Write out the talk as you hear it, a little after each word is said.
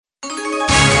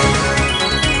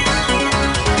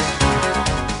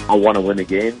I want to win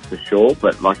again for sure,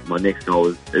 but like my next goal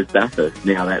is Bathurst.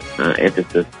 Now that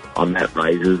emphasis on that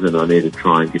raises, and I need to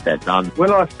try and get that done.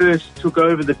 When I first took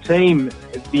over the team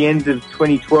at the end of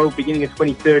 2012, beginning of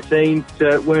 2013,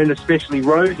 weren't especially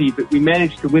rosy, but we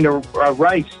managed to win a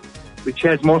race with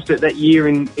Chaz Mostert that year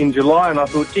in July, and I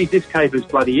thought, gee, this caper's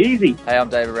bloody easy. Hey, I'm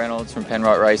David Reynolds from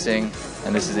Penrite Racing,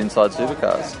 and this is Inside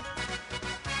Supercars.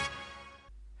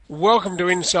 Welcome to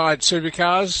Inside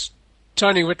Supercars.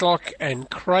 Tony Whitlock and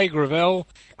Craig Revell.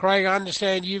 Craig, I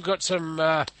understand you've got some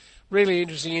really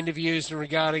interesting interviews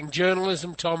regarding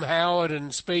journalism, Tom Howard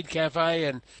and Speed Cafe.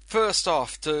 And first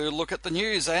off, to look at the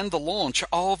news, and the launch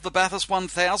of the Bathurst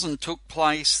 1000 took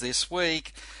place this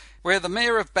week, where the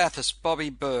Mayor of Bathurst,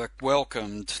 Bobby Burke,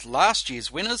 welcomed last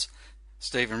year's winners,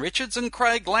 Stephen Richards and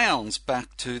Craig Lowndes,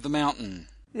 back to the mountain.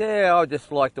 Yeah, I'd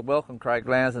just like to welcome Craig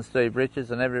Lowndes and Steve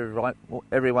Richards and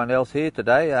everyone else here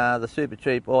today. The Super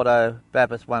Cheap Auto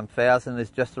Bathurst 1000 is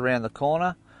just around the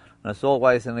corner, and it's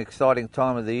always an exciting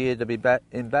time of the year to be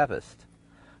in Bathurst.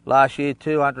 Last year,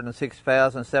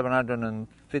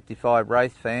 206,755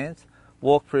 race fans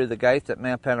walked through the gates at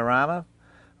Mount Panorama,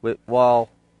 while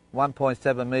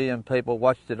 1.7 million people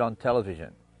watched it on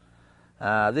television.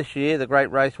 This year, the great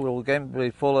race will again be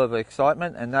full of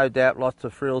excitement and no doubt lots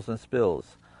of thrills and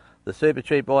spills. The Super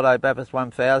Cheap Auto Bathurst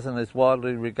 1000 is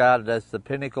widely regarded as the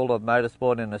pinnacle of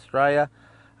motorsport in Australia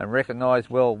and recognised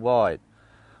worldwide.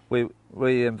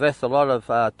 We invest a lot of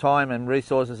time and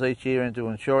resources each year into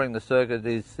ensuring the circuit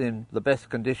is in the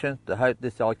best condition to host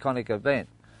this iconic event.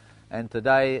 And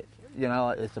today, you know,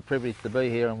 it's a privilege to be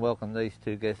here and welcome these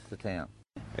two guests to town.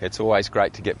 It's always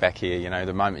great to get back here. You know,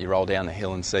 the moment you roll down the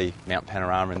hill and see Mount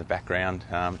Panorama in the background,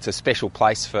 it's a special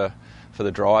place for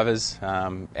the drivers.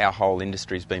 Our whole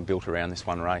industry's been built around this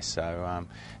one race, so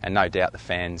and no doubt the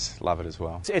fans love it as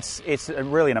well. It's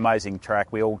really an amazing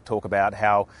track. We all talk about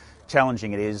how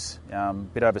challenging it is. A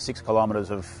bit over 6 kilometres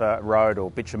of road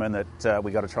or bitumen that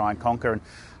we got to try and conquer, and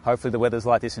hopefully the weather's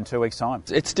like this in 2 weeks' time.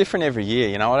 It's different every year.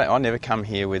 You know, I never come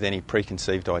here with any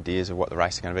preconceived ideas of what the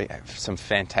race is going to be. I have some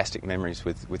fantastic memories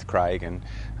with Craig and,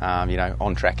 you know,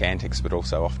 on-track antics, but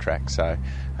also off-track. So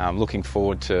looking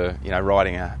forward to, you know,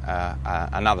 writing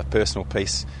another personal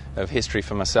piece of history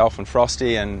for myself and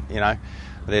Frosty, and, you know,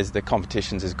 the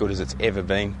competition's as good as it's ever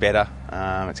been, better.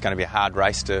 It's going to be a hard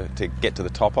race to get to the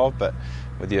top of, but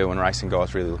with the Irwin Racing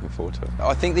guys, really looking forward to it.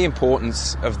 I think the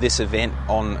importance of this event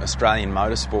on Australian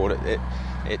motorsport,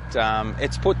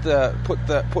 it's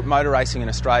put motor racing in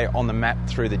Australia on the map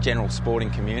through the general sporting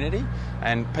community,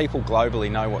 and people globally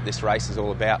know what this race is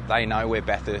all about. They know where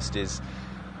Bathurst is.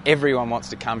 Everyone wants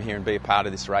to come here and be a part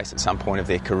of this race at some point of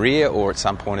their career or at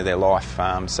some point of their life.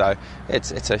 So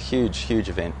it's a huge, huge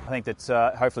event. I think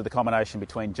that hopefully the combination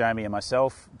between Jamie and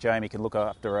myself, Jamie can look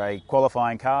after a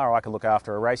qualifying car, or I can look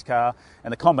after a race car,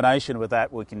 and the combination with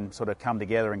that, we can sort of come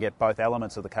together and get both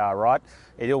elements of the car right.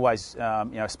 It always, you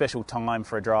know, a special time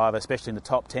for a driver, especially in the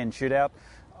top 10 shootout.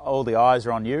 All the eyes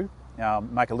are on you.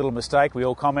 Make a little mistake, we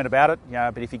all comment about it, you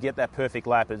know, but if you get that perfect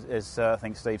lap, as I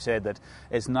think Steve said, that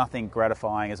there's nothing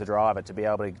gratifying as a driver to be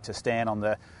able to stand on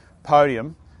the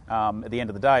podium at the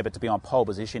end of the day, but to be on pole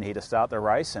position here to start the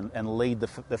race and lead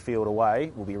the field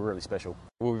away will be really special.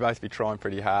 We'll both be trying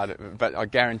pretty hard, but I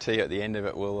guarantee at the end of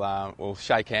it we'll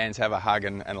shake hands, have a hug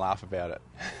and laugh about it.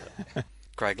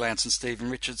 Craig Lowndes and Stephen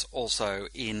Richards also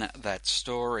in that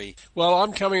story. Well,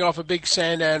 I'm coming off a big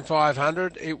Sandown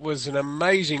 500. It was an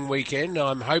amazing weekend.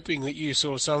 I'm hoping that you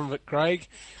saw some of it, Craig.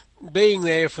 Being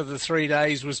there for the 3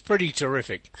 days was pretty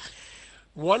terrific.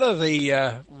 One of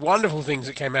the wonderful things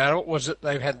that came out of it was that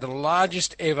they've had the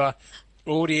largest ever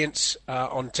audience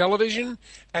on television,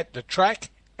 at the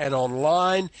track and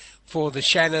online for the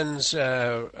Shannon's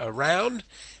round.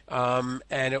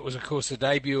 And it was, of course, the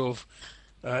debut of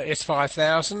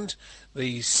S5000,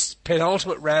 the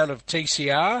penultimate round of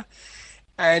TCR,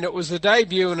 and it was the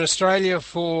debut in Australia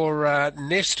for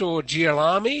Nestor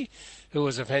Giolami, who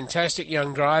was a fantastic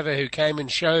young driver who came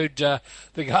and showed the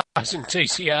guys in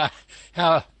TCR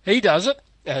how he does it,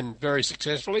 and very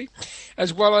successfully,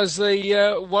 as well as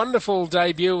the wonderful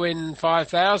debut in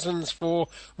 5000s for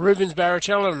Rubens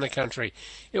Barrichello in the country.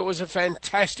 It was a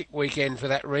fantastic weekend for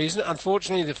that reason.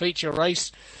 Unfortunately, the feature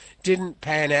race didn't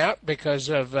pan out because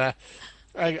of an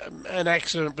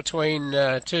accident between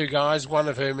two guys, one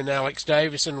of whom, Alex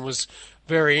Davison, was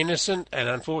very innocent, and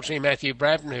unfortunately Matthew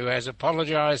Bratton, who has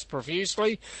apologised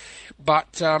profusely.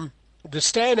 But the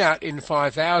standout in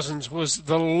 5000s was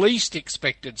the least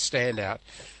expected standout,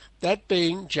 that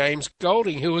being James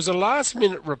Golding, who was a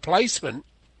last-minute replacement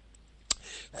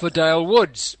for Dale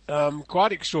Woods.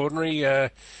 Quite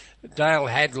extraordinary. Dale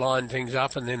had lined things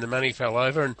up and then the money fell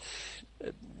over, and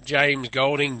James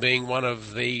Golding being one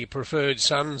of the preferred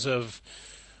sons of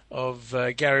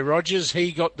Gary Rogers,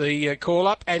 he got the call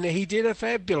up, and he did a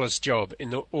fabulous job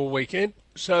in the all weekend.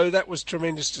 So that was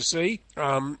tremendous to see.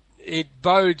 It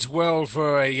bodes well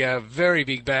for a very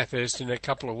big Bathurst in a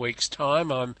couple of weeks'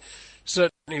 time. I'm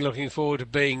certainly looking forward to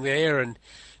being there and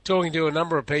talking to a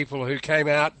number of people who came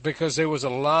out, because there was a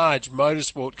large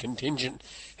motorsport contingent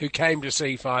who came to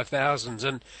see 5000s.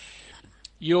 And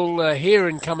you'll hear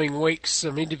in coming weeks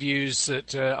some interviews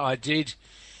that I did,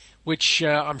 which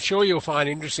I'm sure you'll find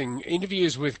interesting.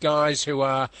 Interviews with guys who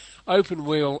are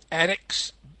open-wheel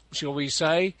addicts, shall we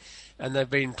say, and they've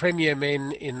been premier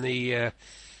men in the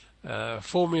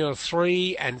Formula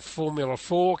 3 and Formula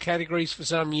 4 categories for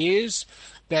some years,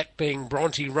 that being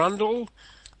Bronte Rundle,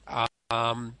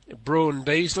 Bruin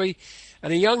Beasley,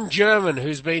 and a young German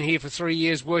who's been here for 3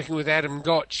 years working with Adam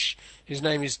Gotch. His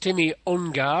name is Timmy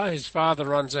Ungar. His father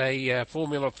runs a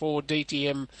Formula 4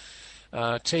 DTM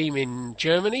team in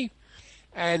Germany.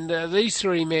 And these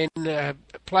three men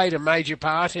played a major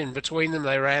part in between them.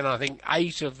 They ran, I think,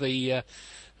 8 of the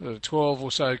 12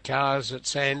 or so cars at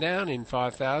Sandown in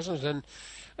 5000s.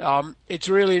 And it's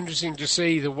really interesting to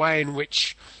see the way in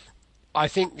which I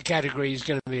think the category is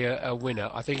going to be a winner.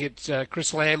 I think it's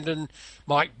Chris Lambden,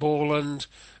 Mike Borland,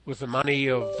 with the money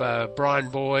of Brian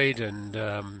Boyd and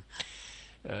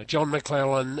John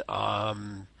McClellan,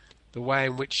 the way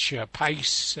in which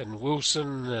Pace and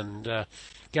Wilson and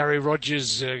Gary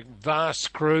Rogers'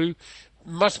 vast crew.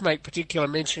 Must make particular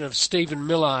mention of Stephen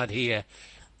Millard here,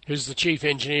 who's the chief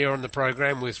engineer on the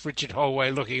program, with Richard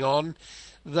Holway looking on.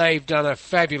 They've done a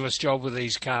fabulous job with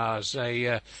these cars.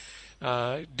 They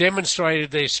demonstrated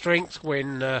their strength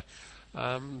when there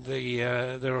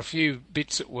were a few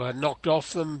bits that were knocked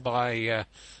off them by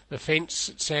the fence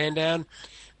at Sandown.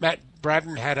 Matt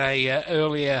Braddon had a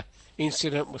earlier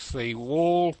incident with the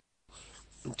wall,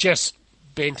 just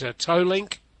bent a toe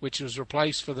link, which was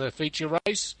replaced for the feature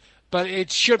race. But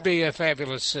it should be a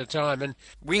fabulous time. And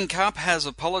Whincup has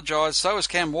apologised, so has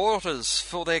Cam Waters,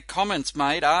 for their comments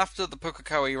made after the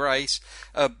Pukekohe race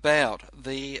about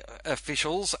the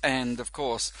officials and, of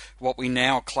course, what we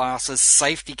now class as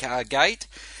safety car gate.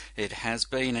 It has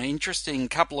been an interesting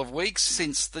couple of weeks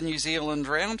since the New Zealand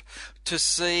round to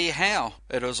see how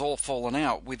it has all fallen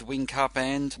out, with Whincup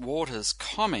and Waters'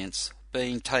 comments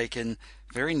being taken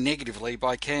very negatively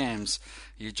by Cams.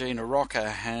 Eugenia Rocker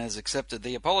has accepted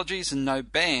the apologies and no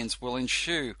bans will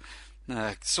ensue.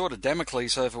 Sort of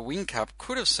Damocles over Whincup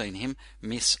could have seen him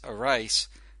miss a race,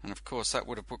 and of course that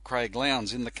would have put Craig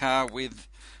Lowndes in the car with,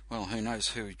 well, who knows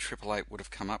who Triple Eight would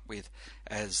have come up with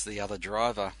as the other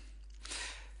driver.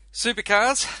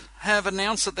 Supercars have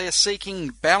announced that they're seeking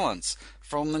balance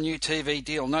from the new TV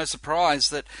deal. No surprise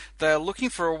that they're looking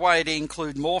for a way to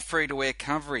include more free-to-air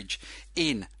coverage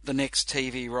in the next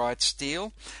TV rights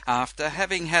deal, after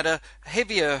having had a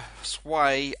heavier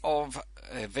sway of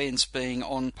events being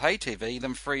on pay TV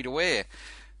than free-to-air.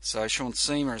 So Sean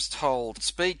Seamer has told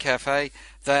Speed Cafe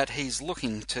that he's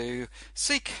looking to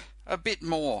seek a bit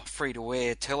more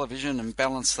free-to-air television and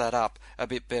balance that up a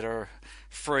bit better.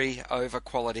 Free over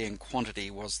quality and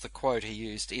quantity was the quote he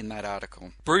used in that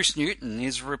article. Bruce Newton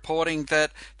is reporting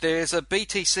that there's a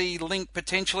BTC link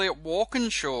potentially at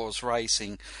Walkinshaw's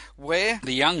racing, where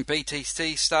the young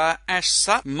BTC star Ash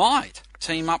Sutton might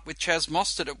team up with Chaz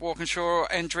Mostert at Walkinshaw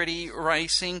Andretti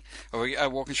Racing, or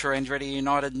Walkinshaw Andretti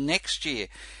United next year.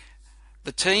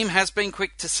 The team has been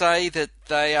quick to say that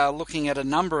they are looking at a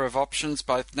number of options,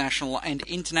 both national and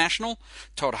international.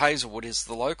 Todd Hazelwood is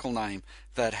the local name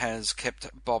that has kept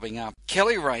bobbing up.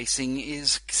 Kelly Racing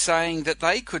is saying that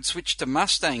they could switch to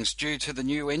Mustangs due to the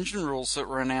new engine rules that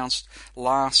were announced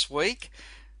last week.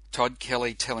 Todd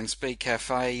Kelly telling Speed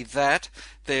Cafe that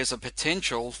there's a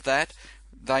potential that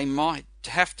they might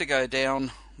have to go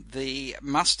down the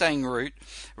Mustang route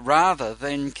rather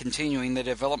than continuing the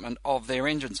development of their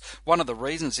engines. One of the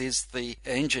reasons is the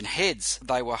engine heads.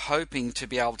 They were hoping to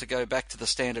be able to go back to the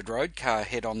standard road car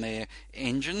head on their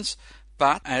engines,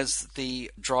 but as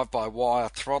the drive-by-wire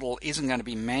throttle isn't going to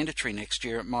be mandatory next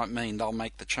year, it might mean they'll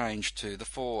make the change to the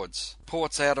Fords.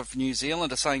 Reports out of New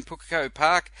Zealand are saying Pukekohe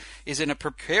Park is in a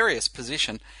precarious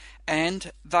position,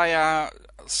 and they are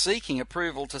seeking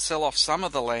approval to sell off some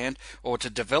of the land or to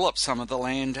develop some of the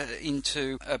land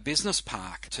into a business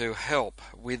park to help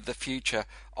with the future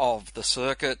of the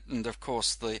circuit and, of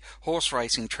course, the horse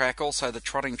racing track, also the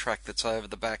trotting track that's over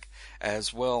the back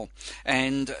as well.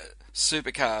 And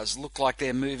supercars look like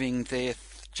they're moving their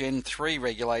Gen 3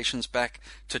 regulations back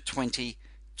to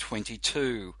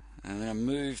 2022. And a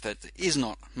move that is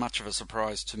not much of a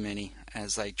surprise to many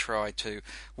as they try to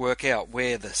work out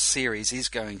where the series is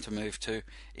going to move to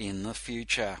in the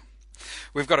future.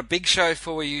 We've got a big show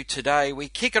for you today. We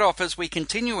kick it off as we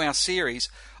continue our series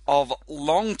of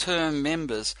long-term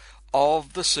members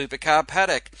of the Supercar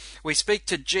Paddock. We speak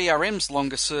to GRM's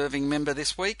longest-serving member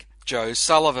this week, Joe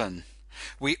Sullivan.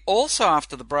 We also,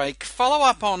 after the break, follow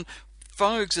up on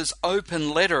Fogues' open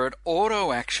letter at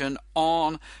Auto Action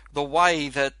on the way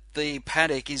that the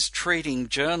paddock is treating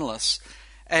journalists.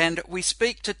 And we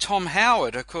speak to Tom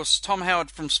Howard, of course, Tom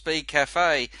Howard from Speed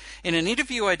Cafe, in an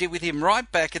interview I did with him right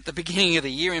back at the beginning of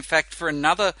the year, in fact, for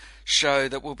another show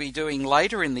that we'll be doing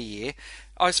later in the year.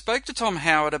 I spoke to Tom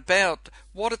Howard about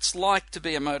what it's like to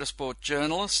be a motorsport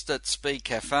journalist at Speed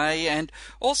Cafe and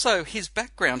also his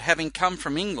background, having come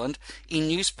from England in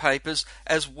newspapers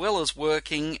as well as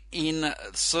working in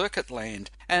circuit land.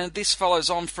 And this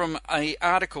follows on from an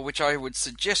article which I would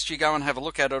suggest you go and have a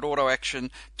look at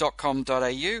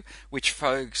autoaction.com.au, which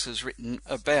Fogues has written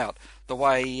about the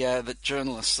way that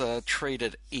journalists are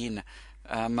treated in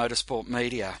motorsport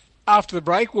media. After the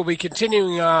break, we'll be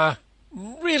continuing our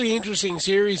really interesting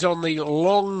series on the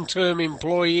long-term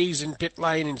employees in pit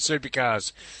lane in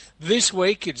supercars. This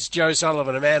week it's Joe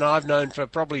Sullivan, a man I've known for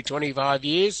probably 25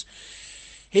 years.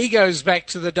 He goes back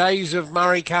to the days of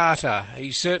Murray Carter.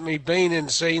 He's certainly been and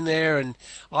seen there, and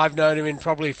I've known him in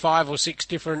probably 5 or 6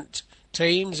 different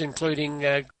teams, including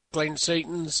Glenn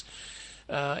Seaton's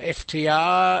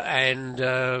FTR and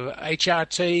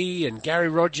HRT and Gary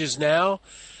Rogers now.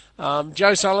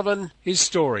 Joe Sullivan, his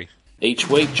story. Each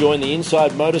week, join the Inside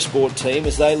Motorsport team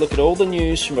as they look at all the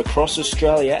news from across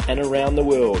Australia and around the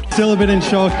world. Still a bit in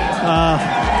shock.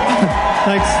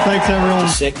 Thanks everyone.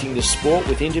 Dissecting the sport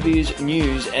with interviews,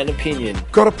 news and opinion.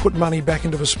 Got to put money back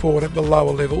into the sport at the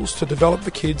lower levels to develop the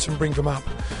kids and bring them up.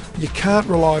 You can't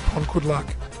rely upon good luck.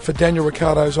 For Daniel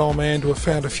Ricciardo's old man to have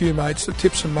found a few mates that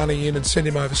tip some money in and send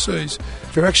him overseas,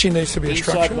 there actually needs to be a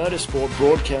structure. Inside Motorsport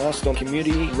broadcast on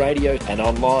community radio and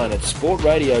online at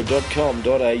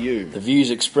sportradio.com.au. The views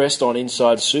expressed on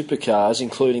Inside Supercars,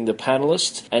 including the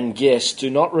panellists and guests, do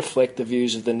not reflect the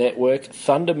views of the network,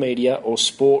 Thunder Media or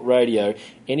Sport Radio.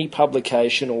 Any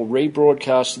publication or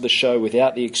rebroadcast of the show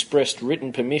without the expressed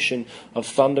written permission of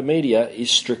Thunder Media is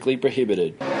strictly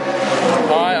prohibited.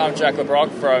 Hi, I'm Jack LeBrock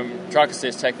from Truck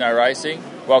Assist Techno Racing.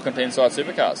 Welcome to Inside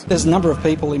Supercars. There's a number of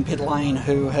people in pit lane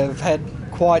who have had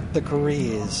quite the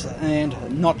careers,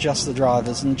 and not just the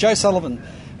drivers. And Joe Sullivan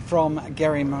from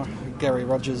Gary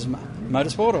Rogers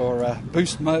Motorsport, or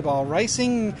Boost Mobile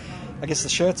Racing. I guess the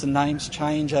shirts and names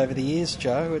change over the years,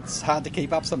 Joe. It's hard to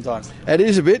keep up sometimes. It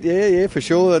is a bit, yeah, for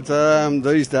sure. That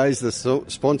these days the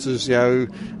sponsors, are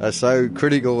so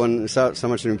critical and so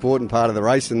much an important part of the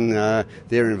race, and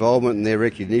their involvement and their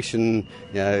recognition,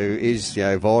 is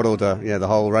vital to the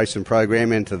whole racing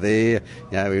program and to their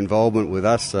involvement with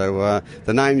us. So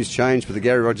the name's changed, but the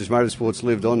Gary Rogers Motorsport's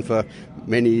lived on for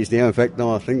many years now. In fact,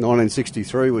 I think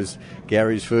 1963 was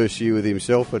Gary's first year with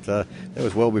himself, but that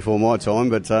was well before my time.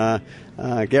 But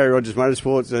Gary Rogers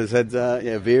Motorsports has had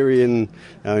varying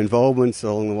involvements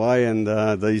along the way, and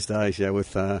these days,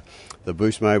 with the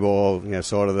Boost Mobile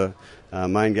side of the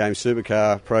main game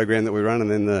supercar program that we run, and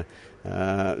then the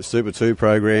Super 2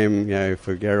 program,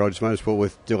 for Gary Rogers Motorsport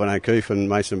with Dylan O'Keefe and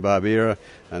Mason Barbera,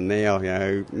 and now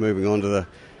moving on to the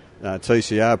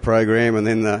TCR program, and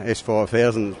then the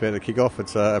S5000 is about to kick off.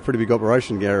 It's a pretty big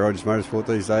operation, Gary Rogers Motorsport,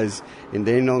 these days in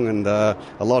Dandenong, and a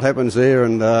lot happens there,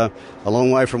 and a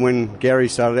long way from when Gary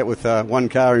started out with one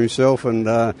car himself and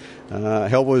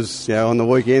helpers on the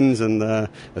weekends, and a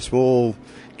small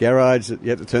garage that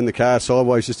you had to turn the car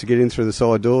sideways just to get in through the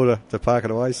side door to park it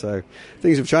away. So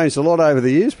things have changed a lot over the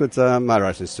years, but motor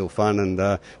racing is still fun,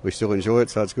 and we still enjoy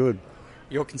it, so it's good.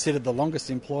 You're considered the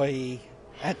longest employee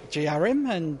at GRM,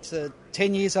 and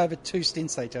 10 years over 2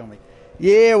 stints, they tell me.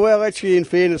 Yeah, well, actually, in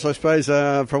fairness, I suppose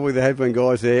probably there have been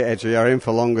guys there at GRM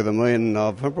for longer than me, and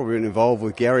I've probably been involved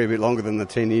with Gary a bit longer than the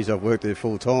 10 years I've worked there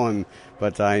full time,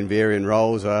 but in varying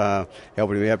roles,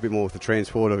 helping him out a bit more with the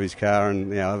transport of his car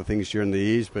and other things during the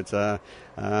years. But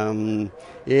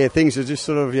things are just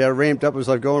sort of ramped up as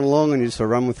they've gone along, and you just sort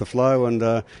of run with the flow and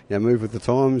move with the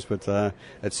times. But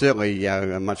it's certainly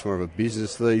much more of a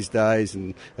business these days,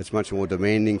 and it's much more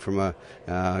demanding from a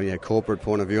corporate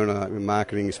point of view and a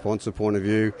marketing sponsor point point of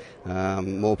view,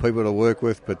 more people to work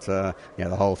with, but the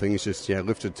whole thing's just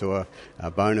lifted to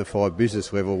a bona fide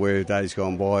business level, where days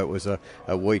gone by it was a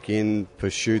weekend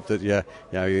pursuit that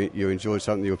you enjoyed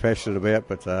something you were passionate about,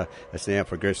 but it's now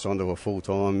progressed onto a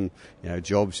full-time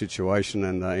job situation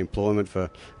and employment for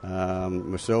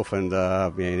myself and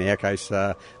in our case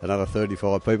another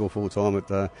 35 people full-time at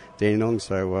Dandenong.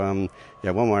 So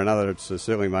one way or another it's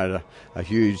certainly made a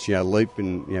huge leap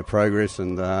in progress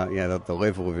and the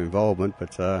level of involvement,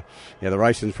 but the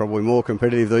racing's probably more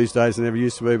competitive these days than it ever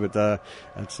used to be, but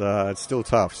it's still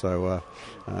tough, so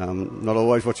not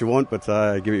always what you want, but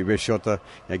give it your best shot to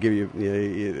give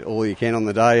you all you can on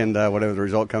the day, and whatever the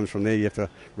result comes from there you have to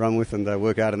run with and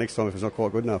work harder next time if it's not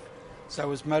quite good enough. So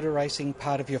was motor racing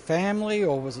part of your family,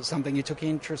 or was it something you took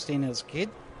interest in as a kid?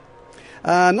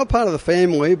 Not part of the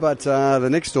family, but the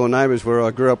next door neighbours, where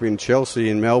I grew up in Chelsea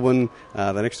in Melbourne,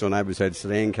 the next door neighbours had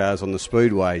sedan cars on the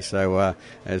Speedway, so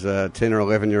as a 10 or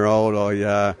 11-year-old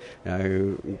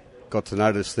I got to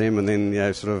notice them, and then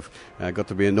got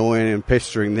to be annoying and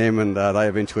pestering them, and they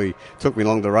eventually took me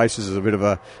along to races as a bit of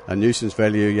a nuisance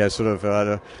value,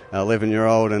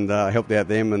 11-year-old, and helped out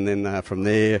them, and then from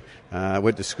there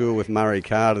went to school with Murray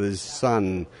Carter's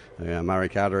son. Murray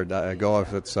Carter, a guy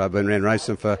that's been around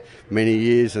racing for many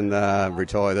years and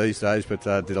retired these days, but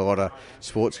did a lot of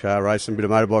sports car racing, a bit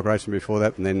of motorbike racing before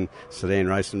that, and then sedan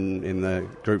racing in the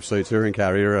Group C touring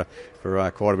car era for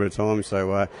quite a bit of time.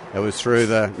 So it was through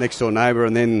the next door neighbour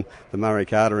and then the Murray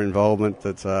Carter involvement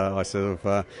that I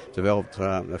developed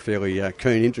a fairly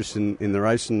keen interest in the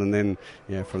racing, and then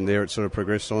from there it sort of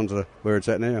progressed on to where it's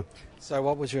at now. So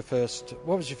what was your first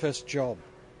job,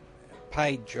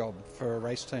 paid job for a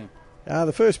race team?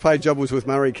 The first paid job was with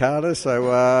Murray Carter, so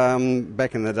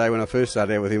back in the day when I first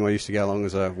started out with him I used to go along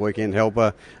as a weekend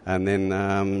helper, and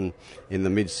then in the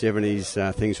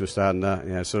mid-70s things were starting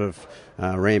to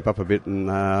ramp up a bit,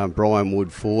 and Brian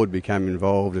Wood Ford became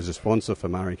involved as a sponsor for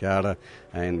Murray Carter,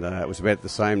 and it was about the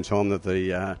same time that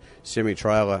the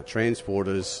semi-trailer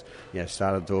transporters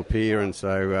started to appear, and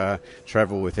so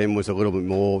travel with them was a little bit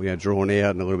more drawn out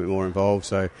and a little bit more involved.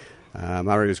 So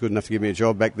Murray was good enough to give me a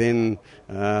job back then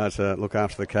to look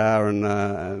after the car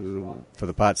and for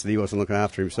the parts that he wasn't looking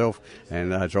after himself,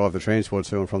 and drive the transport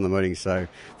to and from the meetings. So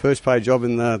first paid job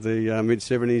in the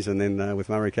mid-70s, and then with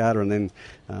Murray Carter, and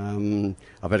then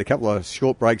I've had a couple of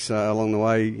short breaks along the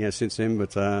way since then,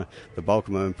 but the bulk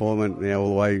of my employment all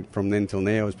the way from then till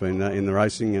now has been in the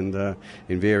racing and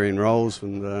in varying roles,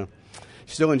 and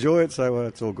still enjoy it, so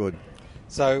it's all good.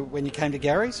 So when you came to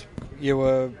Gary's, you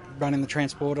were running the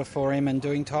transporter for him and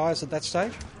doing tyres at that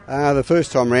stage? The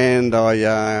first time round,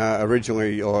 I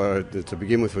originally, or to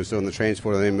begin with, was doing the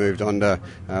transporter, and then moved on to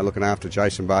looking after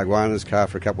Jason Bargwanna's car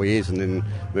for a couple of years, and then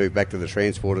moved back to the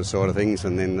transporter side of things,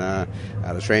 and then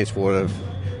the transporter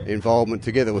involvement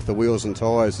together with the wheels and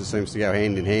tyres, it seems to go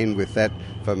hand in hand with that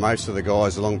for most of the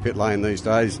guys along pit lane these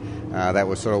days. That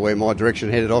was sort of where my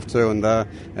direction headed off to, and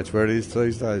that's where it is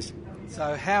these days.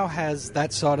 So how has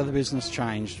that side of the business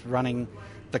changed, running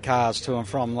the cars to and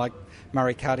from? Like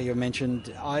Murray Carter you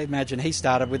mentioned, I imagine he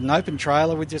started with an open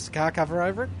trailer with just a car cover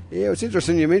over it? Yeah, it's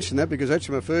interesting you mentioned that, because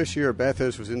actually my first year at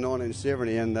Bathurst was in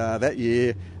 1970, and that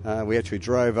year we actually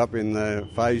drove up in the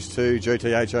Phase 2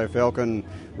 GTHO Falcon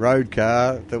road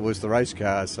car that was the race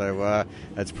car. So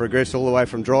it's progressed all the way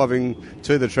from driving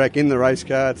to the track in the race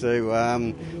car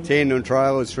to tandem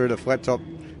trailers through to flat top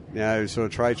sort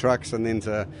of tray trucks, and then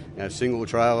to single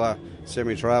trailer,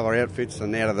 semi-trailer outfits,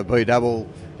 and out of the B-double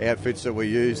outfits that we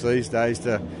use these days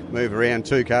to move around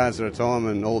 2 cars at a time,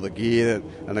 and all the gear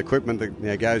and equipment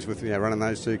that goes with running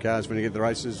those 2 cars when you get the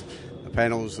races. The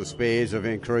panels, the spares have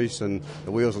increased, and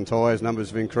the wheels and tyres numbers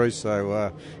have increased,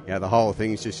 so the whole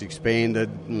thing's just expanded,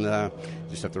 and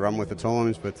just have to run with the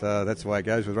times, but that's the way it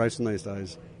goes with racing these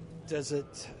days. Does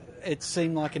it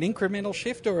seem like an incremental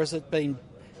shift, or has it been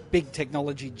big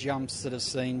technology jumps that have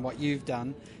seen what you've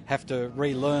done have to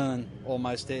relearn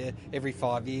almost every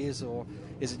 5 years, or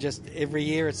is it just every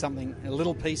year it's something, a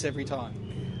little piece every time?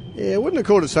 Yeah, I wouldn't have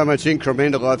called it so much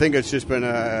incremental. I think it's just been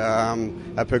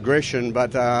a progression,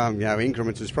 but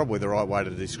increments is probably the right way to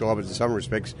describe it in some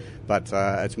respects, but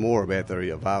it's more about the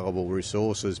available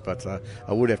resources. But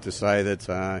I would have to say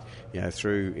that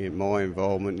through my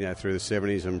involvement through the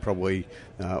 70s and probably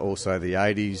also the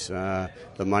 80s,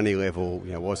 the money level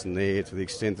wasn't there to the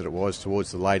extent that it was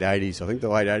towards the late 80s. I think the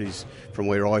late 80s, from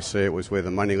where I see it, was where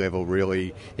the money level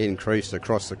really increased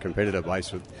across the competitor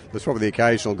base. There's probably the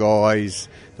occasional guys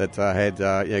that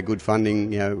had good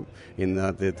funding, in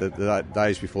the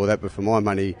days before that. But for my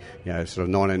money, sort of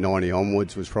 1990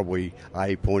 onwards was probably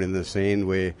a point in the sand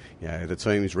where the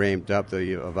teams ramped up,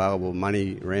 the available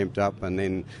money ramped up, and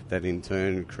then that in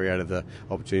turn created the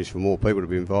opportunities for more people to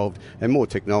be involved and more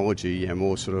technology,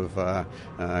 more sort of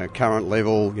current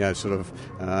level,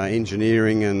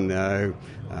 engineering and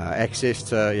access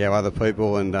to other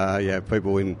people and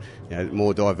people in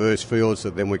more diverse fields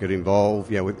that then we could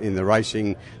involve in the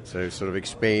racing, so sort of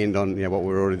expand on what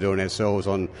we're already doing ourselves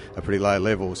on a pretty low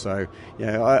level. So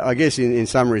I guess in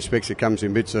some respects it comes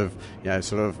in bits of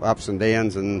sort of ups and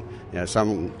downs, and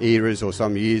some eras or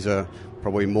some years are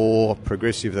probably more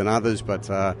progressive than others, but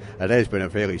it has been a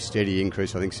fairly steady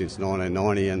increase, I think, since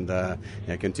 1990,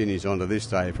 and continues on to this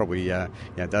day. It probably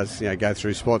does go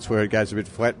through spots where it goes a bit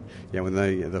flat, when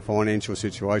the financial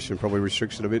situation probably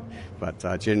restricts it a bit,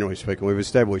 but generally speaking, we've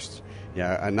established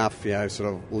enough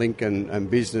sort of link and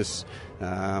business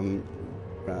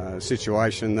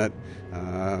situation that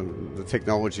the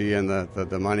technology and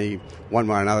the money, one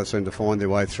way or another, seem to find their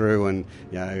way through. And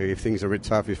if things are a bit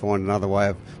tough, you find another way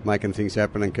of making things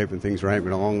happen and keeping things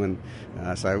ramping along.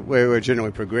 And so we're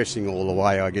generally progressing all the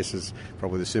way, I guess, is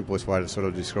probably the simplest way to sort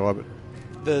of describe it.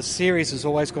 The series has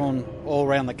always gone all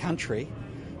around the country,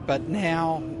 but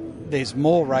now there's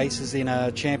more races in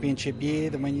a championship year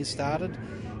than when you started,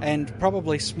 and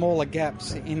probably smaller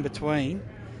gaps in between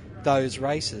those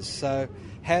races. So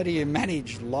how do you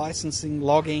manage licensing,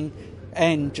 logging,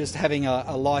 and just having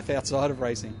a life outside of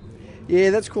racing?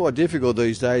 Yeah, that's quite difficult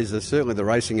these days. Certainly the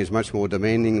racing is much more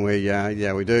demanding. We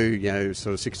do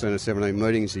sort of 16 or 17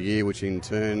 meetings a year, which in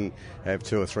turn have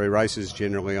 2 or 3 races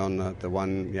generally on the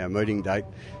one meeting date.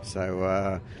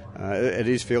 So it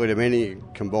is fairly demanding.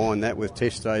 Combine that with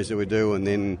test days that we do, and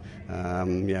then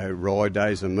ride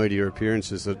days and media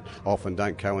appearances that often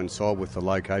don't coincide with the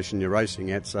location you're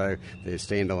racing at, so they're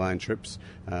standalone trips.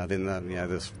 Then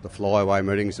the flyaway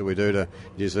meetings that we do to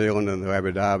New Zealand and to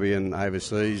Abu Dhabi and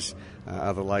overseas,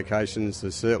 other locations.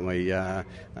 There's certainly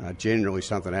generally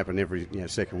something happen every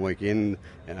second weekend,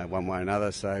 one way or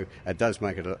another. So it does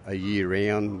make it a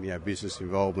year-round business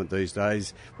involvement these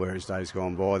days. Whereas days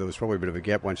gone by, there was probably a bit of a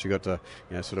gap once you got to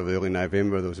sort of early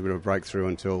November. There was a bit of a breakthrough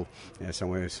until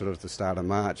somewhere sort of the start of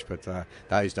March. But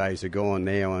those days are gone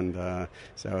now, and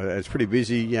so it's pretty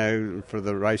busy. For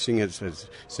the racing, it's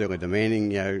certainly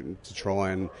demanding. To try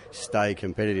and stay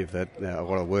competitive, that a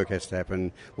lot of work has to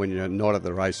happen when you're not at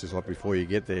the races like before you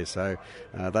get there. So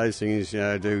those things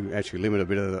do actually limit a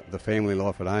bit of the family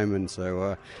life at home, and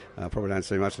so I probably don't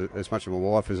see as much of my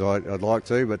wife as I'd like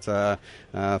to,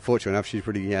 but fortunate enough she's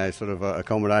pretty sort of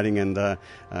accommodating and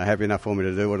happy enough for me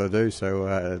to do what I do,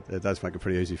 so it does make it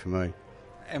pretty easy for me.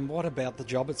 And what about the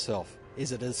job itself?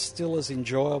 Is it still as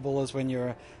enjoyable as when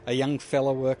you're a young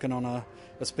fella working on a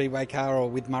speedway car or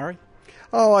with Murray?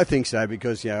 Oh, I think so,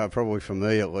 because probably for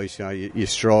me at least, you're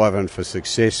striving for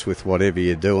success with whatever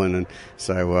you're doing, and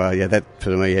so that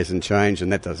for me hasn't changed,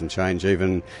 and that doesn't change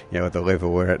even at the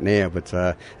level we're at now. But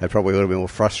it's probably a little bit more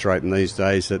frustrating these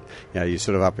days that you're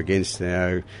sort of up against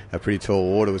a pretty tall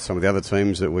order with some of the other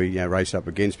teams that we race up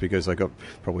against, because they've got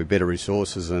probably better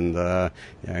resources and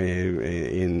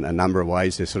in a number of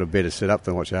ways they're sort of better set up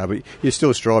than what you are. But you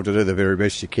still strive to do the very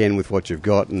best you can with what you've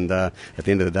got, and at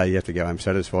the end of the day you have to go home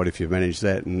satisfied if you've managed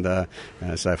that. And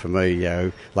so for me,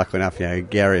 luckily enough,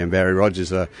 Gary and Barry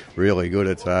Rogers are really good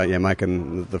at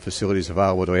making the facilities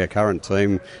available to our current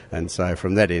team, and so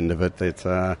from that end of it,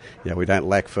 that we don't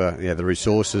lack for the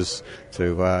resources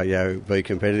to be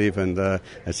competitive, and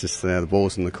it's just the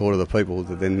ball's in the court of the people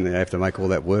that then have to make all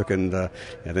that work, and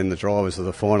then the drivers are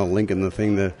the final link in the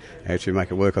thing to actually make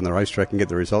it work on the racetrack and get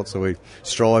the results that we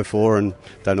strive for and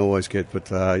don't always get, but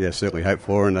certainly hope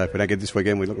for, and if we don't get this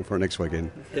weekend, we're looking for it next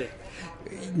weekend. Yeah.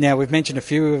 Now, we've mentioned a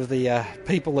few of the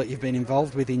people that you've been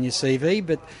involved with in your CV,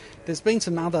 but there's been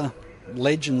some other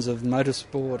legends of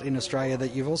motorsport in Australia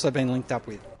that you've also been linked up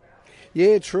with.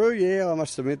 Yeah, true, I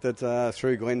must admit that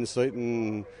through Glenn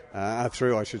Seaton,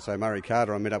 through Murray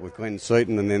Carter, I met up with Glenn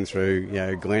Seaton, and then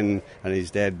through Glenn and his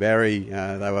dad Barry,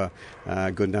 they were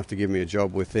good enough to give me a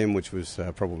job with them, which was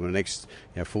probably the next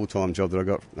full-time job that I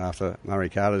got after Murray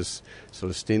Carter's sort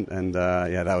of stint, and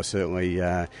they were certainly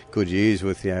good years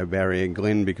with Barry and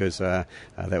Glenn, because that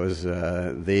was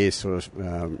their sort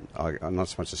of not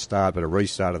so much a start but a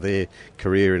restart of their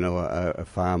career in a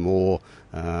far more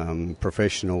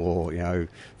professional or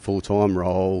full-time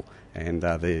role, and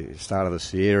the start of the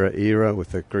Sierra era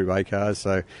with the Group A cars.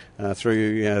 So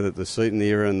through the Seaton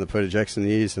era and the Peter Jackson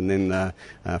years, and then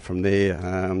from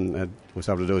there was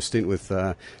able to do a stint with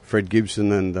Fred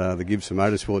Gibson and the Gibson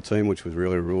Motorsport team, which was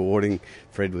really rewarding.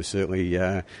 Fred was certainly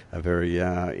a very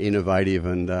innovative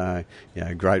and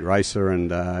great racer,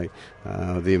 and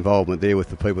the involvement there with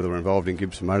the people that were involved in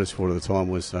Gibson Motorsport at the time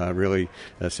was really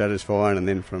satisfying. And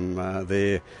then from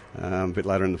there, a bit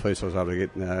later in the piece, I was able to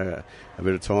get a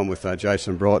bit of time with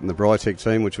Jason Bright and the Brytech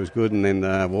team, which was good, and then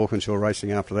Walkinshaw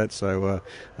Racing after that. So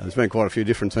there's been quite a few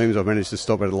different teams I've managed to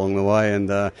stop at along the way,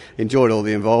 and enjoyed all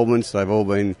the involvements. They've all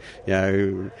been,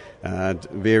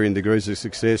 varying degrees of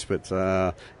success, but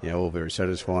all very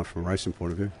satisfying from a racing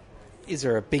point of view. Is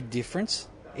there a big difference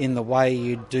in the way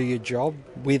you do your job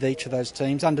with each of those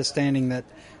teams, understanding that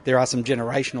there are some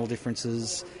generational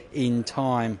differences in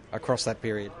time across that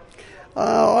period?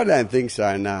 I don't think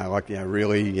so, no.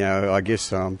 I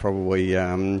guess I'm probably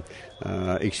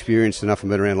experienced enough and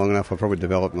been around long enough. I've probably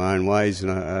developed my own ways and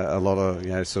a lot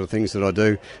of sort of things that I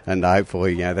do, and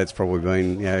hopefully that's probably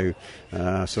been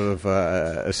sort of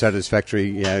a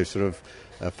satisfactory sort of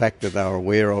a fact that they were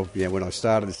aware of when I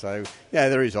started. So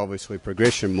there is obviously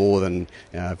progression more than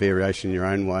variation in your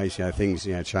own ways. Things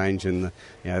change in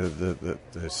the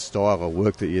style of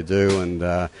work that you do,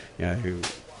 and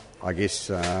I guess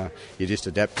you just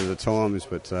adapt to the times,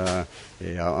 but I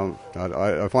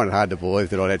find it hard to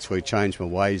believe that I'd actually change my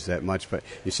ways that much, but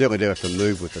you certainly do have to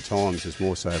move with the times. It's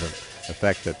more so the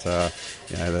fact that the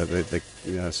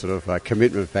sort of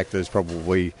commitment factor is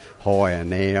probably higher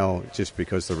now, just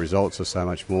because the results are so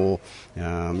much more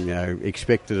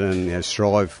expected and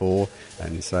strived for,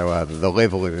 and so the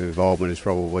level of involvement has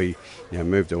probably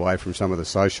moved away from some of the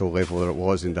social level that it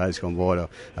was in days gone by to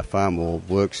a far more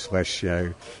work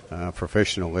 /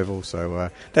 professional level.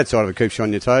 So that side of it keeps you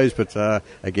on your toes, but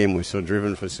again, we're sort of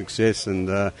driven for success and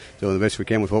doing the best we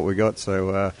can with what we got,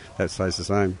 so that stays the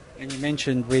same. And you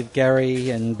mentioned with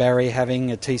Gary and Barry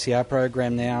having a TCR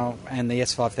program now and the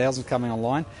S5000 coming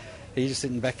online. Are you just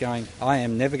sitting back going, I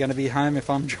am never going to be home if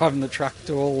I'm driving the truck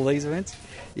to all these events?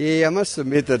 Yeah, I must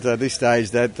admit that at this stage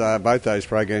that both those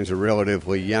programs are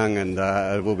relatively young, and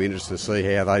it will be interesting to see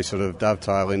how they sort of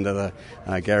dovetail into the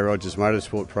Gary Rogers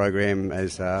Motorsport program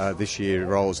as this year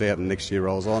rolls out and next year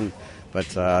rolls on. But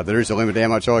there is a limit to how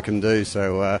much I can do,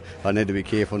 so I need to be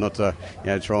careful not to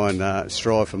try and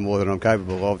strive for more than I'm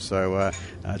capable of. So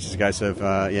it's just a case of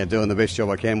doing the best job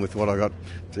I can with what I got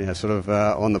sort of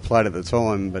on the plate at the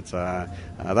time. But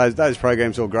those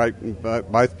programs are great,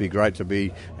 both be great to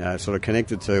be sort of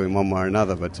connected to in one way or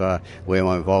another. But where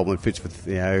my involvement fits with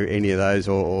any of those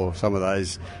or some of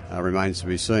those remains to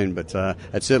be seen. But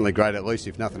it's certainly great, at least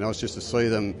if nothing else, just to see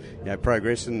them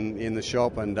progress in the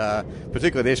shop, and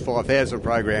particularly the S5000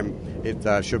 program.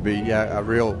 It should be a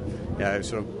real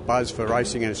sort of buzz for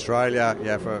racing in Australia,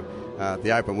 for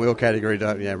the open wheel category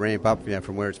to ramp up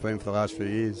from where it's been for the last few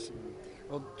years.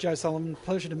 Well, Joe Sullivan,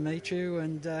 pleasure to meet you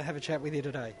and have a chat with you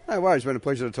today. No worries, it's been a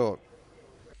pleasure to talk.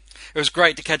 It was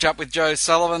great to catch up with Joe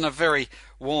Sullivan, a very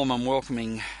warm and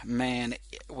welcoming man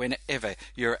whenever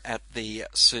you're at the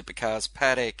Supercars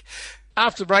paddock.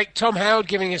 After the break, Tom Howard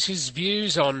giving us his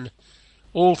views on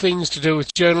all things to do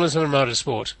with journalism and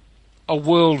motorsport. A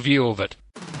world view of it.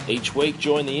 Each week,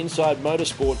 join the Inside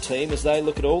Motorsport team as they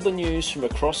look at all the news from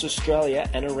across Australia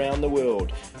and around the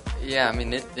world. Yeah, I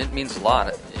mean, it means a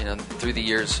lot. Through the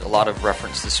years, a lot of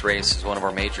reference this race as one of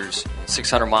our majors.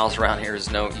 600 miles around here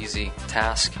is no easy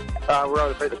task. We're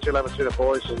able to beat the 211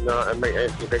 boys and meet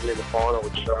Anthony Begley in the final,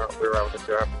 which we were able to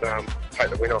take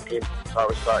the win off him. So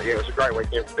it was a great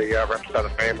weekend for the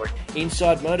Rapstada family.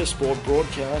 Inside Motorsport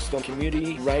broadcast on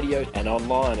community radio and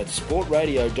online at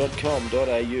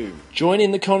sportradio.com.au. Join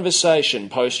in the conversation.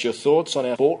 Post your thoughts on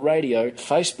our Sport Radio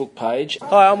Facebook page.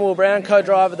 Hi, I'm Will Brown,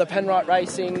 co-driver of the Penrite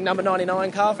Racing number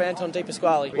 99 car for Anton De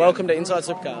Pasquale. Welcome to Inside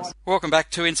Supercars. Welcome back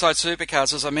to Inside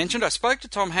Supercars. As I mentioned, I spoke to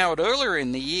Tom Howard earlier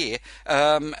in the year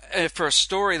for a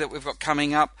story that we've got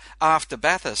coming up after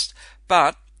Bathurst,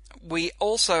 but we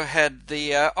also had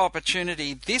the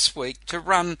opportunity this week to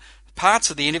run parts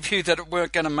of the interview that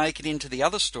weren't going to make it into the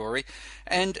other story,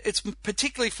 and it's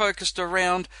particularly focused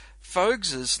around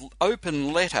Fogues'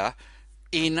 open letter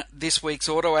in this week's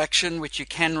Auto Action, which you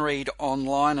can read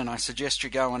online, and I suggest you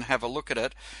go and have a look at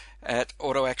it at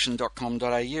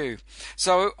autoaction.com.au.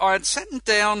 So I had sat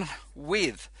down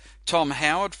with Tom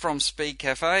Howard from Speed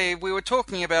Cafe. We were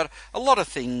talking about a lot of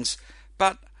things,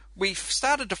 but we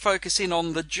started to focus in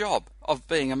on the job of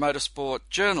being a motorsport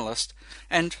journalist,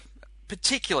 and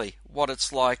particularly what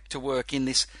it's like to work in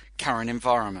this current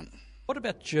environment. What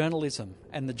about journalism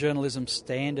and the journalism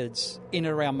standards in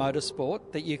and around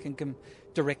motorsport that you can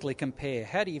directly compare?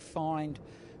 How do you find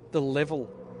the level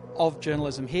of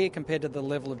journalism here compared to the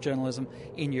level of journalism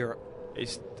in Europe?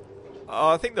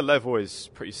 I think the level is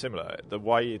pretty similar. The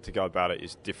way to go about it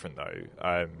is different,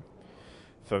 though.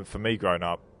 For me, growing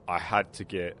up, I had to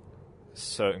get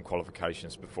certain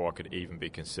qualifications before I could even be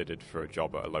considered for a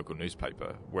job at a local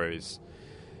newspaper, whereas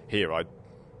here I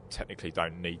technically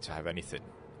don't need to have anything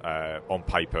on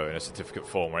paper in a certificate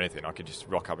form or anything. I can just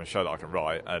rock up and show that I can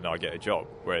write and I get a job,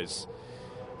 whereas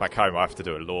back home I have to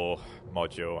do a law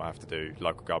module, I have to do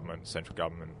local government, central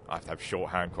government, I have to have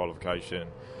shorthand qualification,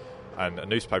 and a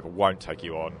newspaper won't take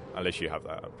you on unless you have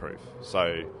that approved.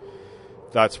 So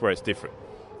that's where it's different.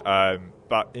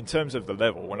 But in terms of the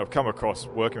level, when I've come across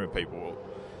working with people,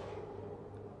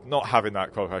 not having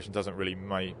that qualification doesn't really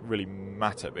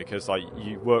matter, because like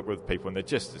you work with people and they're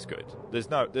just as good.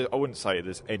 I wouldn't say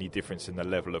there's any difference in the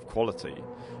level of quality.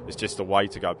 It's just the way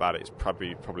to go about it is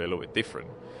probably a little bit different.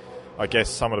 I guess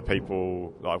some of the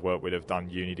people that I've worked with have done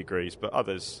uni degrees, but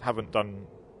others haven't done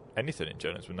anything in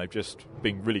journalism. They've just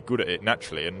been really good at it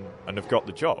naturally and have got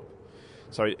the job.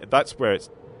 So that's where it's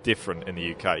different in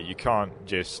the UK.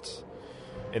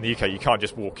 In the UK, you can't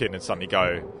just walk in and suddenly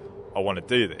go, I want to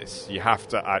do this. You have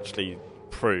to actually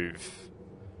prove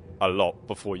a lot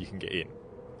before you can get in.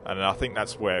 And I think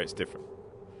that's where it's different.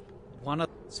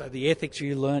 So the ethics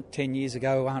you learnt 10 years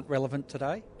ago aren't relevant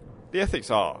today? The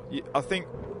ethics are. I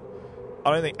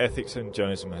don't think ethics in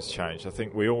journalism has changed. I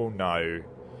think we all know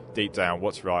deep down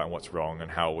what's right and what's wrong and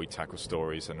how we tackle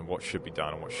stories and what should be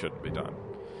done and what shouldn't be done.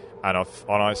 And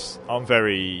I'm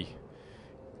very...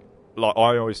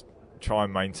 I always try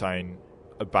and maintain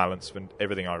a balance for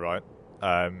everything I write,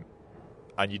 and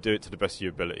you do it to the best of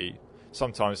your ability.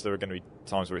 Sometimes there are going to be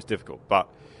times where it's difficult, but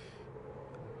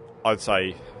I'd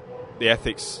say the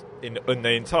ethics in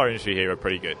the entire industry here are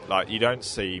pretty good. Like, you don't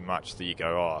see much that you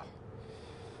go, oh,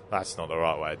 that's not the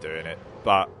right way of doing it.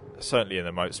 But certainly in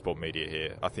the motorsport media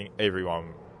here, I think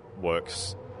everyone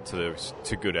works to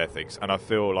good ethics, and I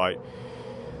feel like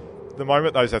the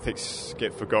moment those ethics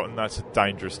get forgotten, that's a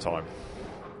dangerous time.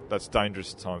 That's a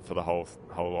dangerous time for the whole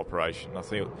operation.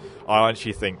 I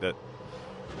actually think that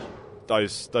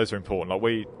those are important.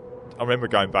 I remember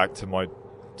going back to my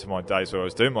days where I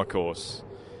was doing my course,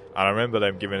 and I remember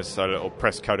them giving us a little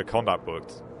press code of conduct book,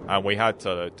 and we had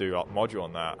to do a module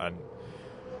on that. And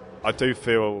I do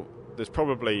feel there's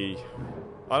probably,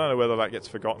 I don't know whether that gets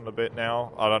forgotten a bit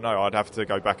now. I don't know. I'd have to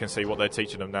go back and see what they're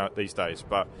teaching them now these days.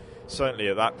 But certainly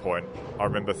at that point, I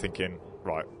remember thinking,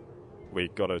 right,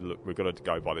 we've got to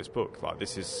go by this book. Like,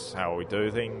 this is how we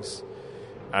do things,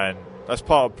 and that's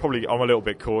part of probably I'm a little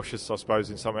bit cautious, I suppose,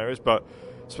 in some areas. But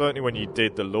certainly when you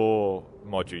did the law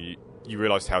module, you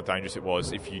realised how dangerous it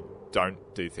was if you don't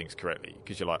do things correctly,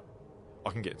 because you're like, I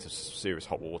can get into serious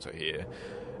hot water here,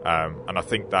 and I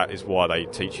think that is why they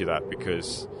teach you that,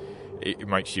 because it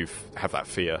makes you have that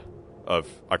fear of,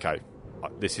 okay,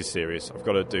 this is serious. I've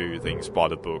got to do things by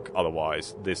the book,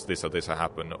 otherwise this or this will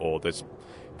happen, or this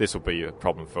will be a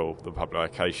problem for the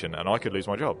publication, and I could lose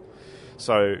my job.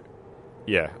 So,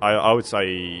 yeah, I would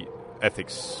say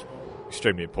ethics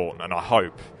extremely important, and I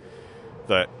hope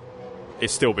that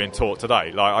it's still being taught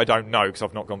today. Like, I don't know, because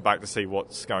I've not gone back to see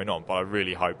what's going on, but I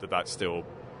really hope that that's still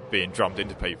being drummed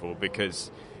into people,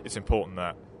 because it's important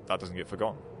that doesn't get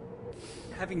forgotten.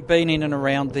 Having been in and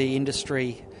around the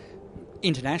industry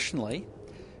internationally,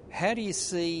 how do you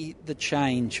see the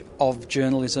change of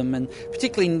journalism, and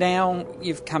particularly now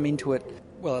you've come into it,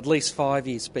 well, at least 5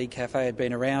 years Speed Cafe had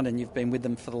been around and you've been with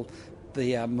them for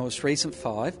the most recent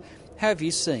 5. How have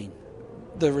you seen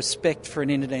the respect for an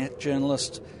internet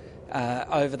journalist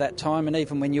over that time, and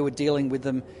even when you were dealing with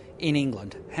them in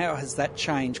England? How has that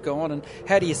change gone, and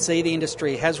how do you see the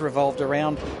industry has revolved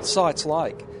around sites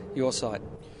like your site?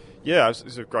 Yeah,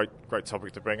 it's a great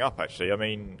topic to bring up, actually. I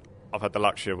mean, I've had the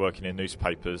luxury of working in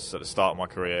newspapers at the start of my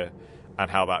career, and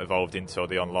how that evolved into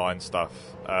the online stuff.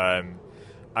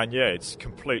 And yeah, it's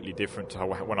completely different to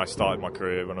when I started my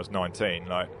career when I was 19.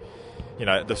 Like, you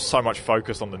know, there's so much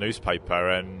focus on the newspaper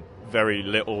and very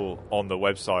little on the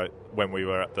website when we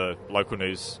were at the local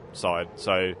news side.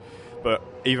 So, but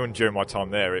even during my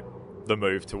time there, the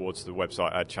move towards the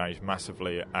website had changed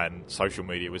massively, and social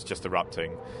media was just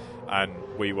erupting, and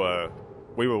we were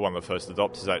one of the first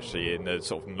adopters actually in the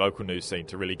sort of local news scene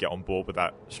to really get on board with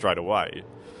that straight away.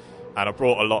 And I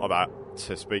brought a lot of that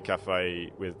to Speed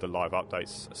Cafe with the live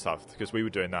updates and stuff, because we were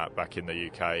doing that back in the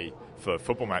UK for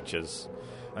football matches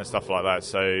and stuff like that.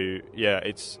 So yeah,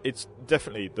 it's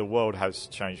definitely, the world has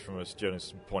changed from a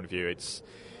journalist's point of view. It's,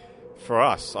 for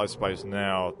us, I suppose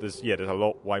now, there's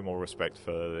a way more respect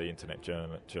for the internet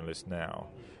journalists now,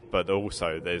 but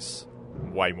also there's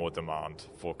way more demand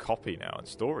for copy now and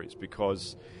stories,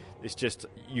 because it's just,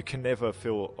 you can never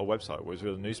fill a website. Whereas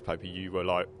with a newspaper, you were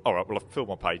like, all right, well, I've filled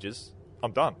my pages,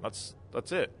 I'm done. That's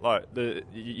it. Like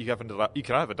you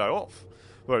can have a day off,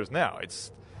 whereas now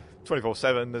it's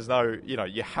 24/7. There's no,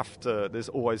 you have to. There's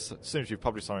always, as soon as you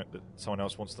publish something, that someone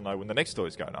else wants to know when the next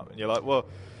story's going up, and you're like, well,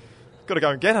 got to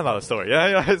go and get another story.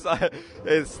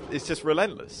 It's just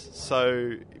relentless.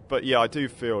 So, but yeah, I do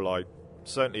feel like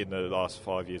certainly in the last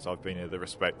 5 years I've been here, the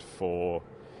respect for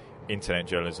internet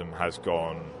journalism has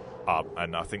gone up,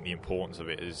 and I think the importance of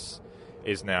it is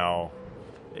now.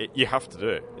 You have to do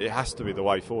it. It has to be the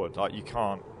way forward. Like, you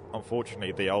can't.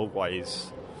 Unfortunately, the old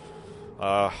ways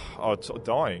are sort of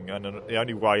dying, and the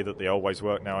only way that the old ways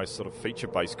work now is sort of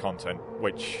feature-based content,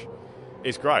 which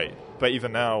is great. But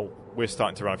even now, we're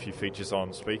starting to run a few features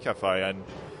on Speed Cafe, and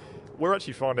we're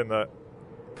actually finding that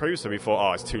previously we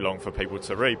thought, it's too long for people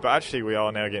to read, but actually we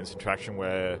are now getting some traction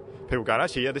where people going,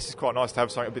 actually, yeah, this is quite nice to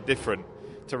have something a bit different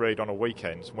to read on a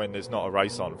weekend when there's not a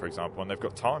race on, for example, and they've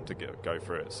got time to go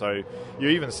through it. So you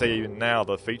even see now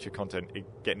the feature content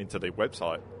getting into the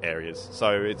website areas.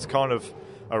 So it's kind of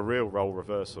a real role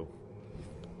reversal.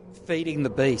 Feeding the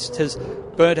beast has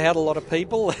burnt out a lot of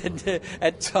people, and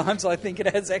at times I think it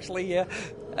has actually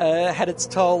had its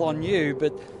toll on you.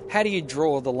 But how do you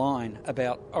draw the line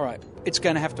about, all right, it's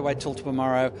going to have to wait till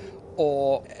tomorrow,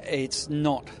 or it's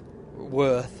not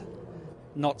worth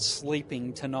not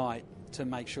sleeping tonight to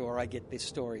make sure I get this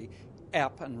story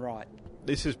out and right?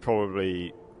 This is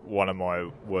probably one of my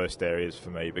worst areas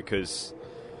for me, because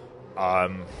I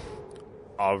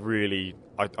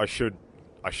should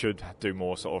do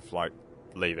more sort of like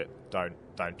leave it, don't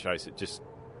chase it, just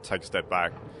take a step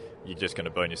back. You're just going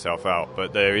to burn yourself out.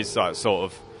 But there is that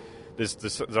sort of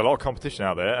there's a lot of competition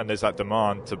out there, and there's that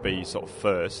demand to be sort of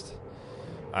first.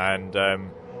 And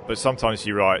but sometimes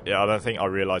you're right. I don't think I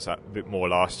realised that a bit more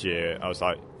last year. I was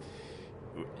like,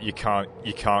 you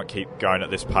can't keep going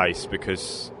at this pace,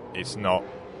 because it's gonna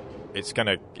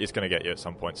get you at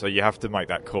some point. So you have to make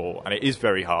that call, and it is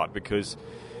very hard, because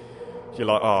you're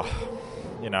like,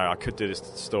 I could do this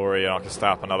story and I could stay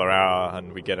up another hour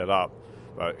and we get it up,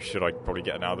 but should I probably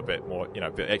get another bit more, a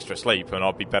bit extra sleep, and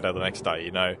I'll be better the next day.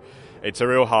 It's a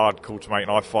real hard call to make,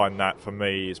 and I find that for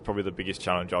me is probably the biggest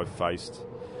challenge I've faced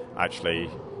actually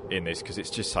in this, because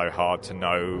it's just so hard to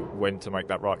know when to make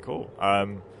that right call.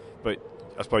 But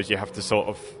I suppose you have to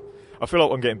I feel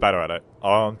like I'm getting better at it.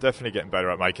 I'm definitely getting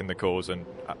better at making the calls and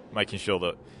making sure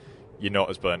that you're not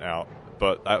as burnt out.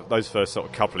 But those first sort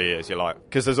of couple of years, you're like,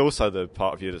 because there's also the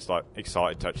part of you that's like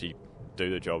excited to actually do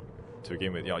the job to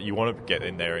begin with. You want to get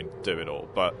in there and do it all,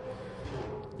 but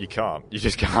you can't. You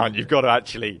just can't. You've got to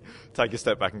actually take a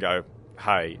step back and go,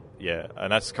 hey, yeah.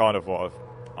 And that's kind of what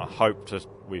I hope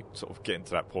we sort of getting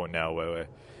to that point now where we're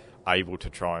able to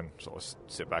try and sort of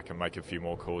sit back and make a few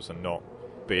more calls and not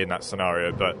be in that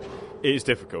scenario. But it is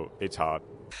difficult. It's hard.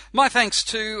 My thanks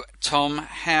to Tom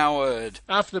Howard.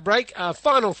 After the break, our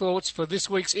final thoughts for this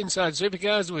week's Inside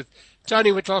Supercars with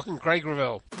Tony Whitlock and Craig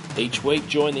Revell. Each week,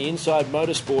 join the Inside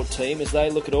Motorsport team as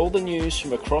they look at all the news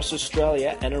from across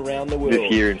Australia and around the world.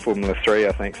 This year in Formula 3,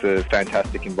 I think it's a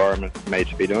fantastic environment for me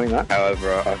to be doing that.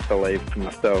 However, I believe for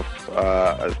myself,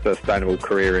 a sustainable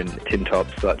career in tin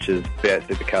tops such as V8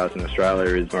 Supercars in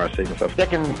Australia is where I see myself.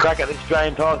 Second crack at the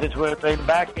Australian title since we've been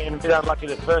back, and a bit unlucky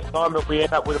the first time, but we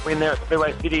end up with a win there at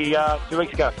Speedway City 2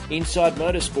 weeks ago. Inside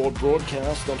Motorsport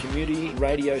broadcast on community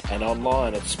radio and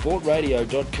online at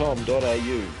sportradio.com.au.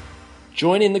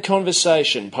 Join in the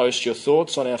conversation. Post your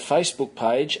thoughts on our Facebook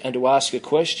page, and to ask a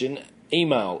question,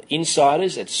 email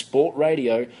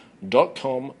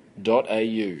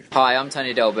insiders@sportradio.com.au. Hi, I'm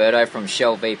Tony D'Alberto from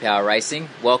Shell V-Power Racing.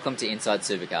 Welcome to Inside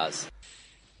Supercars.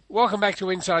 Welcome back to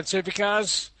Inside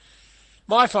Supercars.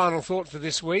 My final thought for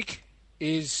this week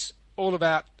is all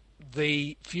about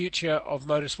the future of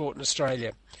motorsport in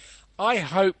Australia. I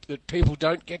hope that people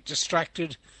don't get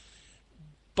distracted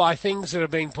by things that are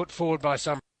being put forward by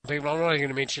some people. I'm not going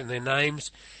to mention their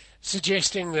names,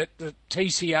 suggesting that the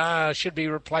TCR should be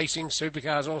replacing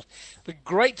supercars. The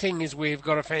great thing is we've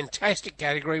got a fantastic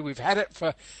category. We've had it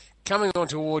for coming on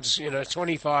towards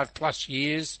 25 plus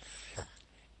years.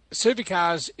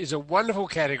 Supercars is a wonderful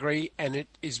category, and it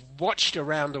is watched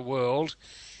around the world.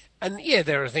 And yeah,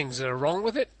 there are things that are wrong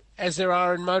with it, as there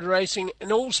are in motor racing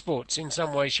and all sports in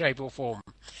some way, shape or form.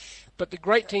 But the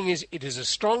great thing is it is a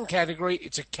strong category.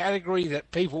 It's a category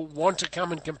that people want to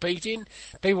come and compete in.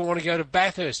 People want to go to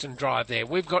Bathurst and drive there.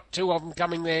 We've got 2 of them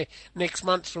coming there next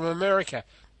month from America.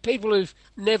 People who've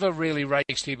never really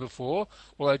raced here before,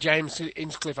 although James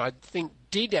Inchcliffe, I think,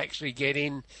 did actually get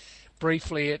in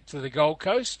briefly to the Gold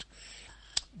Coast.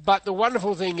 But the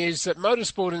wonderful thing is that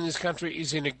motorsport in this country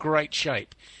is in a great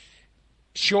shape.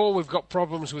 Sure, we've got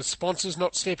problems with sponsors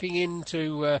not stepping in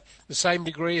to the same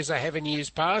degree as they have in years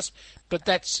past, but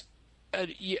that's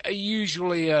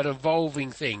usually an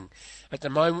evolving thing. At the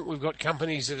moment, we've got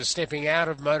companies that are stepping out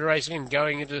of motor racing and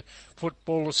going into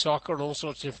football or soccer and all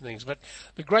sorts of different things. But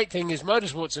the great thing is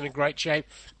motorsport's in a great shape,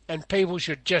 and people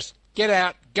should just get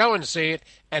out, go and see it,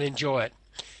 and enjoy it.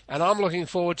 And I'm looking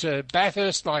forward to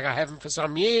Bathurst like I haven't for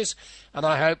some years, and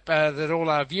I hope that all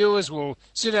our viewers will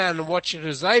sit down and watch it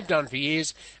as they've done for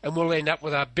years, and we'll end up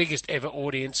with our biggest ever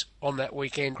audience on that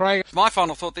weekend. Craig? My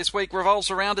final thought this week revolves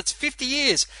around it's 50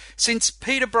 years since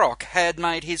Peter Brock had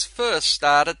made his first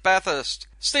start at Bathurst.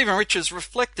 Stephen Richards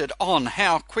reflected on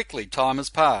how quickly time has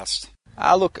passed.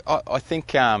 Look, I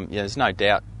think there's no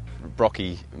doubt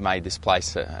Brocky made this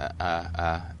place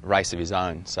a race of his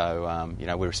own. So,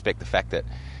 we respect the fact that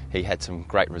he had some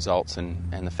great results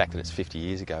and the fact that it's 50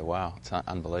 years ago. Wow, it's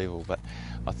unbelievable. But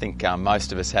I think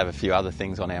most of us have a few other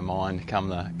things on our mind come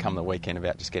the weekend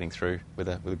about just getting through with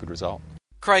a good result.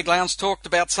 Craig Lowndes talked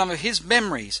about some of his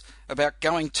memories about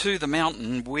going to the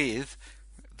mountain with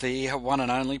the one and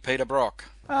only Peter Brock.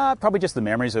 Probably just the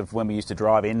memories of when we used to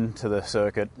drive into the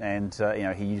circuit, and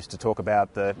he used to talk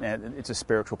about it's a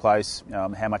spiritual place,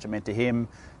 how much it meant to him,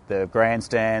 the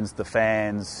grandstands, the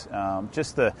fans,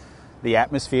 just the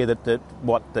atmosphere that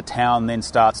what the town then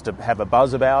starts to have a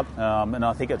buzz about, and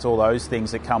I think it's all those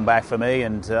things that come back for me,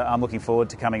 and I'm looking forward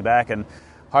to coming back and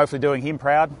hopefully doing him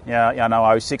proud. I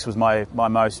know 06 was my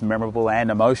most memorable and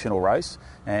emotional race,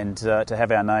 and to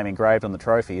have our name engraved on the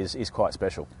trophy is quite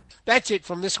special. That's it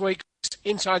from this week's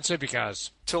Inside Supercars.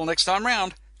 Till next time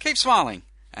round, keep smiling,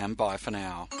 and bye for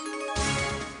now.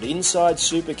 Inside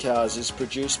Supercars is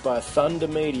produced by Thunder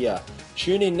Media.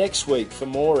 Tune in next week for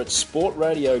more at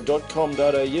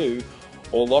sportradio.com.au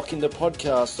or lock in the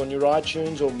podcast on your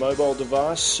iTunes or mobile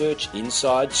device. Search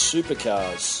Inside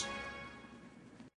Supercars.